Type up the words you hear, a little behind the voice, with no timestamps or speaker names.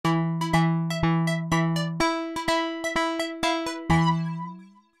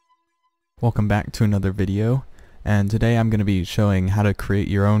Welcome back to another video, and today I'm going to be showing how to create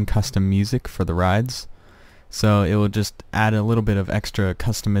your own custom music for the rides. So it will just add a little bit of extra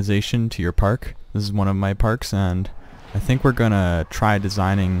customization to your park. This is one of my parks, and I think we're going to try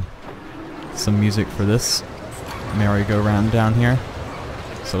designing some music for this merry-go-round down here.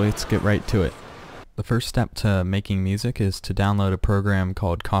 So let's get right to it. The first step to making music is to download a program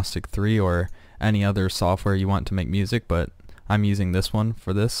called Caustic 3 or any other software you want to make music, but I'm using this one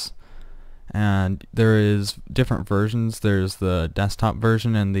for this. And there is different versions. There's the desktop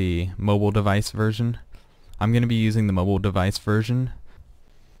version and the mobile device version. I'm going to be using the mobile device version.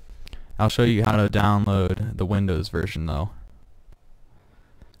 I'll show you how to download the Windows version though.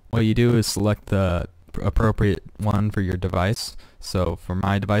 What you do is select the appropriate one for your device. So for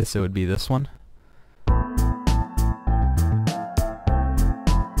my device it would be this one.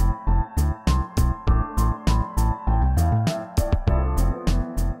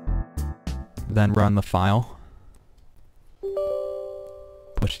 Then run the file,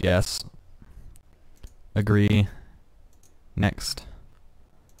 push yes, agree, next,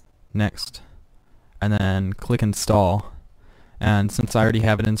 next, and then click install. And since I already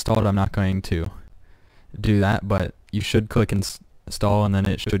have it installed, I'm not going to do that, but you should click install and then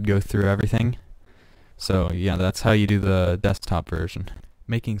it should go through everything. So yeah, that's how you do the desktop version.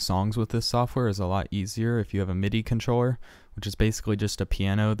 Making songs with this software is a lot easier if you have a MIDI controller, which is basically just a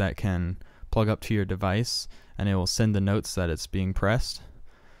piano that can plug up to your device and it will send the notes that it's being pressed.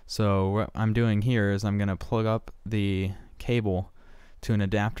 So what I'm doing here is I'm going to plug up the cable to an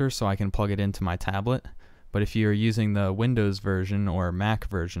adapter so I can plug it into my tablet. But if you're using the Windows version or Mac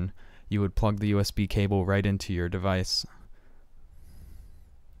version, you would plug the USB cable right into your device.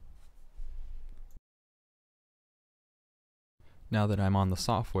 Now that I'm on the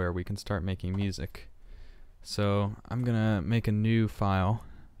software, we can start making music. So I'm gonna make a new file,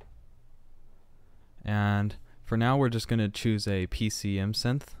 and for now we're just gonna choose a PCM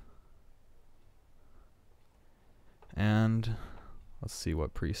synth, and let's see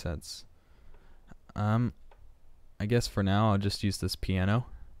what presets. I guess for now I'll just use this piano.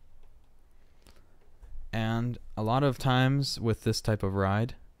 And a lot of times with this type of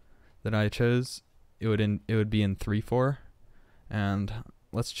ride that I chose, it would be in 3/4, and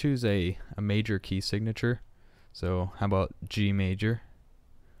let's choose a major key signature. So how about G major?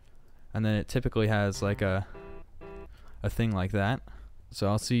 And then it typically has like a thing like that. So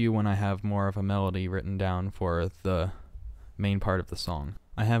I'll see you when I have more of a melody written down for the main part of the song.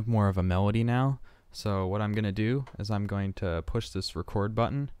 I have more of a melody now, so what I'm gonna do is I'm going to push this record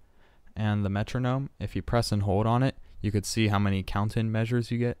button and the metronome. If you press and hold on it, you could see how many count-in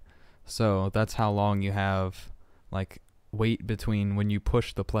measures you get. So that's how long you have like wait between when you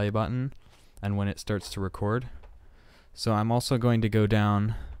push the play button and when it starts to record. So I'm also going to go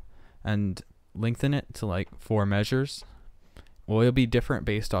down and lengthen it to like 4 measures. Well, it'll be different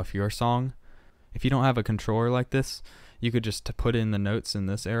based off your song. If you don't have a controller like this, you could just put in the notes in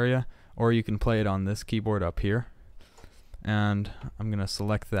this area, or you can play it on this keyboard up here. And I'm gonna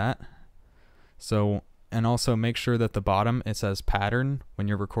select that. So, and also make sure that the bottom it says pattern when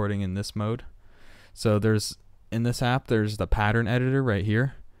you're recording in this mode. So in this app there's the pattern editor right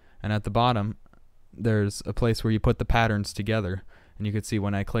here, and at the bottom there's a place where you put the patterns together, and you can see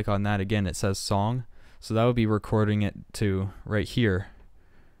when I click on that again it says song. So that would be recording it to right here,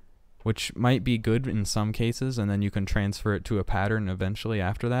 which might be good in some cases, and then you can transfer it to a pattern eventually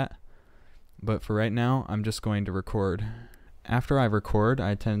after that. But for right now I'm just going to record. After I record,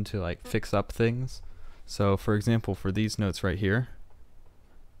 I tend to like fix up things. So for example, for these notes right here,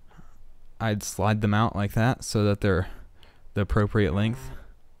 I'd slide them out like that so that they're the appropriate length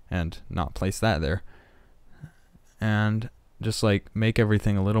and not place that there. And just like make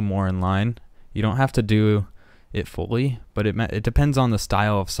everything a little more in line. You don't have to do it fully, but it depends on the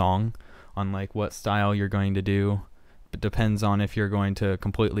style of song, on like what style you're going to do. It depends on if you're going to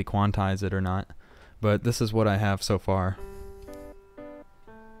completely quantize it or not. But this is what I have so far.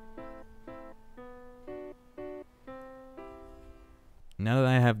 Now that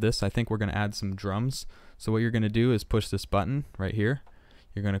I have this, I think we're going to add some drums. So what you're going to do is push this button right here.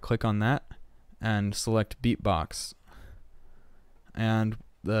 You're going to click on that and select beatbox. And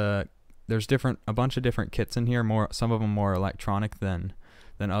there's a bunch of different kits in here. Some of them more electronic than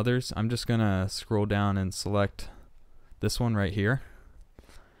others. I'm just going to scroll down and select this one right here.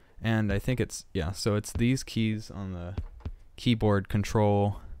 And I think it's, yeah, so it's these keys on the keyboard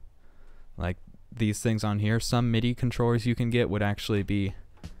control, like these things on here. Some MIDI controllers you can get would actually be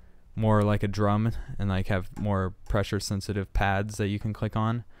more like a drum and like have more pressure sensitive pads that you can click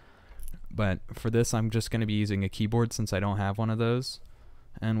on. But for this I'm just going to be using a keyboard since I don't have one of those.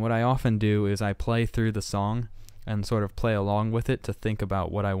 And what I often do is I play through the song and sort of play along with it to think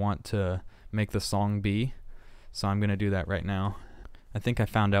about what I want to make the song be. So I'm going to do that right now. I think I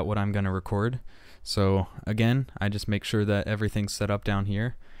found out what I'm going to record. So again, I just make sure that everything's set up down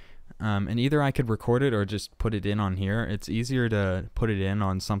here. And either I could record it or just put it in on here. It's easier to put it in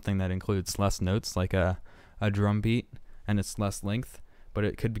on something that includes less notes, like a drum beat, and it's less length, but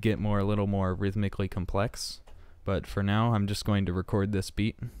it could get a little more rhythmically complex. But for now, I'm just going to record this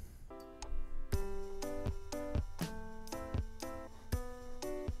beat.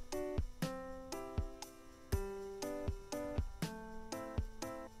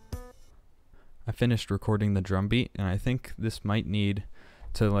 I finished recording the drum beat, and I think this might need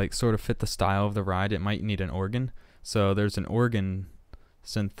to like sort of fit the style of the ride. It might need an organ. So there's an organ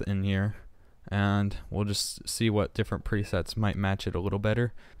synth in here, and we'll just see what different presets might match it a little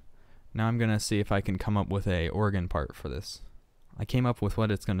better. Now I'm gonna see if I can come up with a organ part for this. I came up with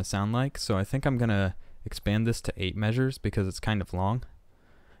what it's gonna sound like, so I think I'm gonna expand this to 8 measures because it's kind of long,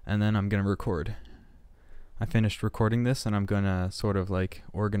 and then I'm gonna record. I finished recording this, and I'm gonna sort of like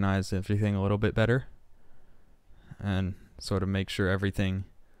organize everything a little bit better and sort of make sure everything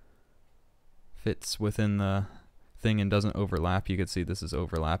fits within the thing and doesn't overlap. You can see this is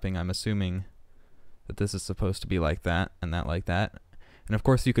overlapping. I'm assuming that this is supposed to be like that and that like that. And of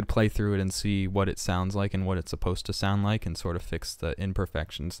course you could play through it and see what it sounds like and what it's supposed to sound like and sort of fix the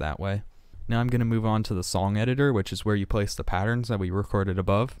imperfections that way. Now I'm going to move on to the song editor, which is where you place the patterns that we recorded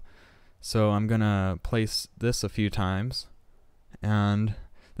above. So I'm going to place this a few times, and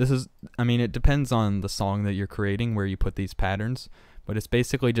this is, I mean, it depends on the song that you're creating where you put these patterns, but it's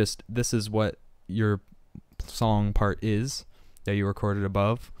basically just, this is what your song part is that you recorded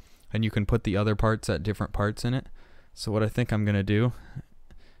above, and you can put the other parts at different parts in it. So what I think I'm going to do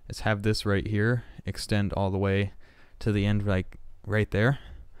is have this right here extend all the way to the end, like right there.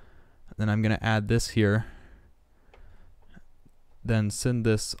 Then I'm going to add this here, then send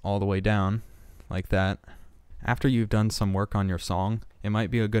this all the way down like that. After you've done some work on your song, it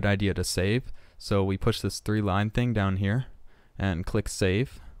might be a good idea to save. So we push this 3-line thing down here and click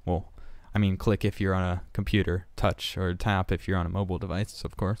save. Well, I mean click if you're on a computer, touch, or tap if you're on a mobile device,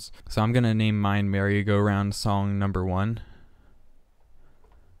 of course. So I'm going to name mine Merry-Go-Round Song Number 1.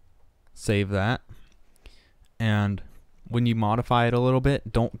 Save that. And when you modify it a little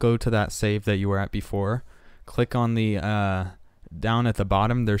bit, don't go to that save that you were at before. Click on the down at the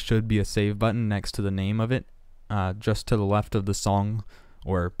bottom, there should be a save button next to the name of it, just to the left of the song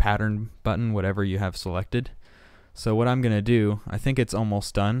or pattern button, whatever you have selected. So what I'm going to do, I think it's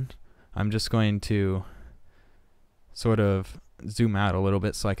almost done. I'm just going to sort of zoom out a little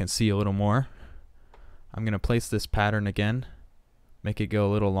bit so I can see a little more. I'm going to place this pattern again, make it go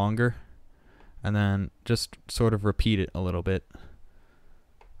a little longer, and then just sort of repeat it a little bit.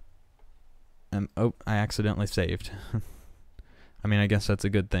 And oh, I accidentally saved. I mean, I guess that's a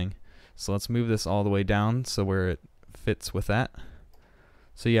good thing. So let's move this all the way down so where it fits with that.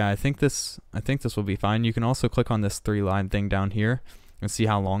 So yeah, I think this will be fine. You can also click on this 3-line thing down here and see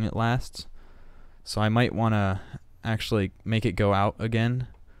how long it lasts. So I might want to actually make it go out again.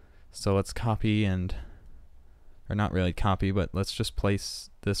 So let's copy and, or not really copy, but let's just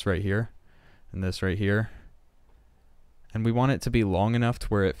place this right here and this right here. And we want it to be long enough to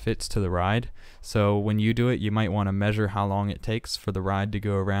where it fits to the ride. So when you do it, you might want to measure how long it takes for the ride to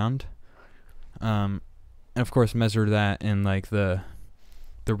go around. And of course measure that in like the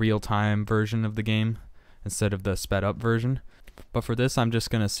real-time version of the game instead of the sped up version. But for this, I'm just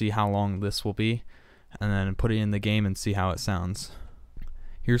going to see how long this will be and then put it in the game and see how it sounds.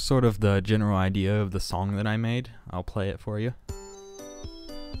 Here's sort of the general idea of the song that I made. I'll play it for you.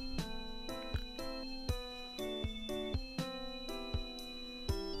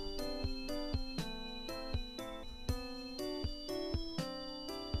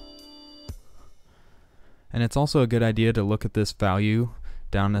 And it's also a good idea to look at this value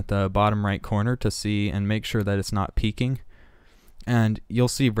down at the bottom right corner to see and make sure that it's not peaking. And you'll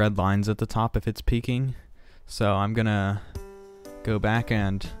see red lines at the top if it's peaking. So I'm gonna go back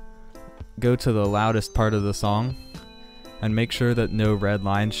and go to the loudest part of the song and make sure that no red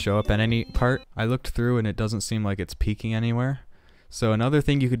lines show up at any part. I looked through and it doesn't seem like it's peaking anywhere. So another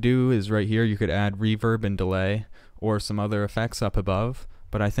thing you could do is right here you could add reverb and delay or some other effects up above,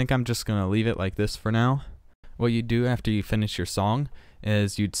 but I think I'm just gonna leave it like this for now. What you do after you finish your song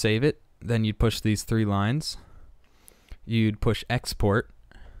is you'd save it, then you'd push these 3 lines, you'd push export,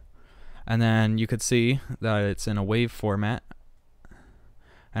 and then you could see that it's in a wave format,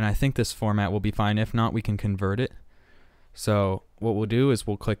 and I think this format will be fine. If not, we can convert it. So what we'll do is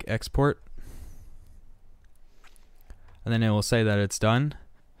we'll click export, and then it will say that it's done,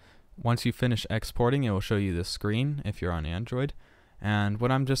 Once you finish exporting, it will show you this screen if you're on Android. And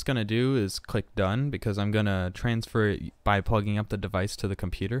what I'm just going to do is click done, because I'm going to transfer it by plugging up the device to the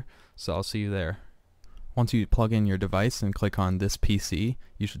computer. So I'll see you there. Once you plug in your device and click on this PC,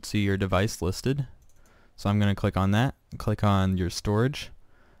 you should see your device listed. So I'm going to click on that, click on your storage,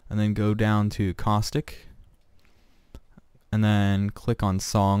 and then go down to caustic, and then click on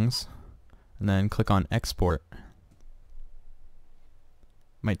songs, and then click on export.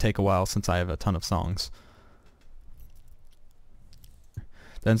 Might take a while since I have a ton of songs.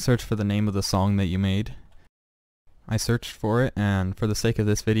 Then search for the name of the song that you made. I searched for it, and for the sake of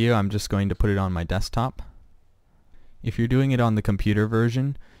this video I'm just going to put it on my desktop. If you're doing it on the computer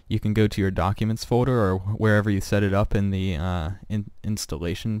version, you can go to your documents folder or wherever you set it up in the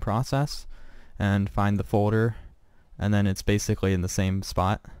installation process and find the folder, and then it's basically in the same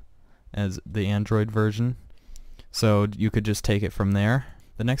spot as the Android version, so you could just take it from there.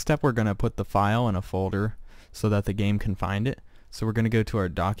 The next step, we're going to put the file in a folder so that the game can find it. So we're going to go to our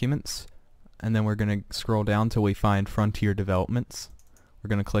documents, and then we're going to scroll down till we find Frontier Developments. We're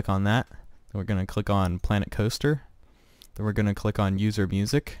going to click on that, then we're going to click on Planet Coaster, then we're going to click on User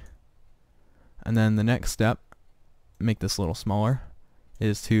Music, and then the next step, make this a little smaller,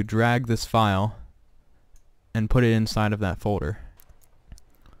 is to drag this file and put it inside of that folder.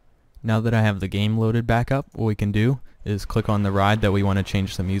 Now that I have the game loaded back up, what we can do is click on the ride that we want to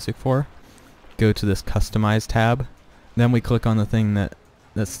change the music for, go to this Customize tab, then we click on the thing that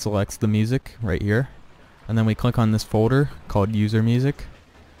selects the music right here, and then we click on this folder called User Music.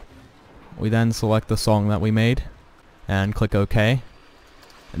 We then select the song that we made and click OK,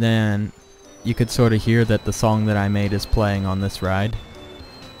 and then you could sort of hear that the song that I made is playing on this ride.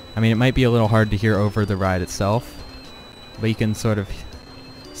 I mean, it might be a little hard to hear over the ride itself, but you can sort of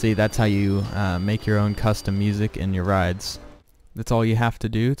see that's how you make your own custom music in your rides. That's all you have to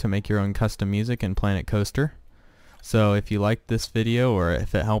do to make your own custom music in Planet Coaster. So if you liked this video or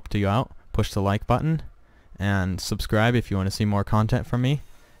if it helped you out, push the like button and subscribe if you want to see more content from me,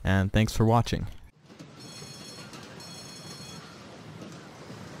 and thanks for watching.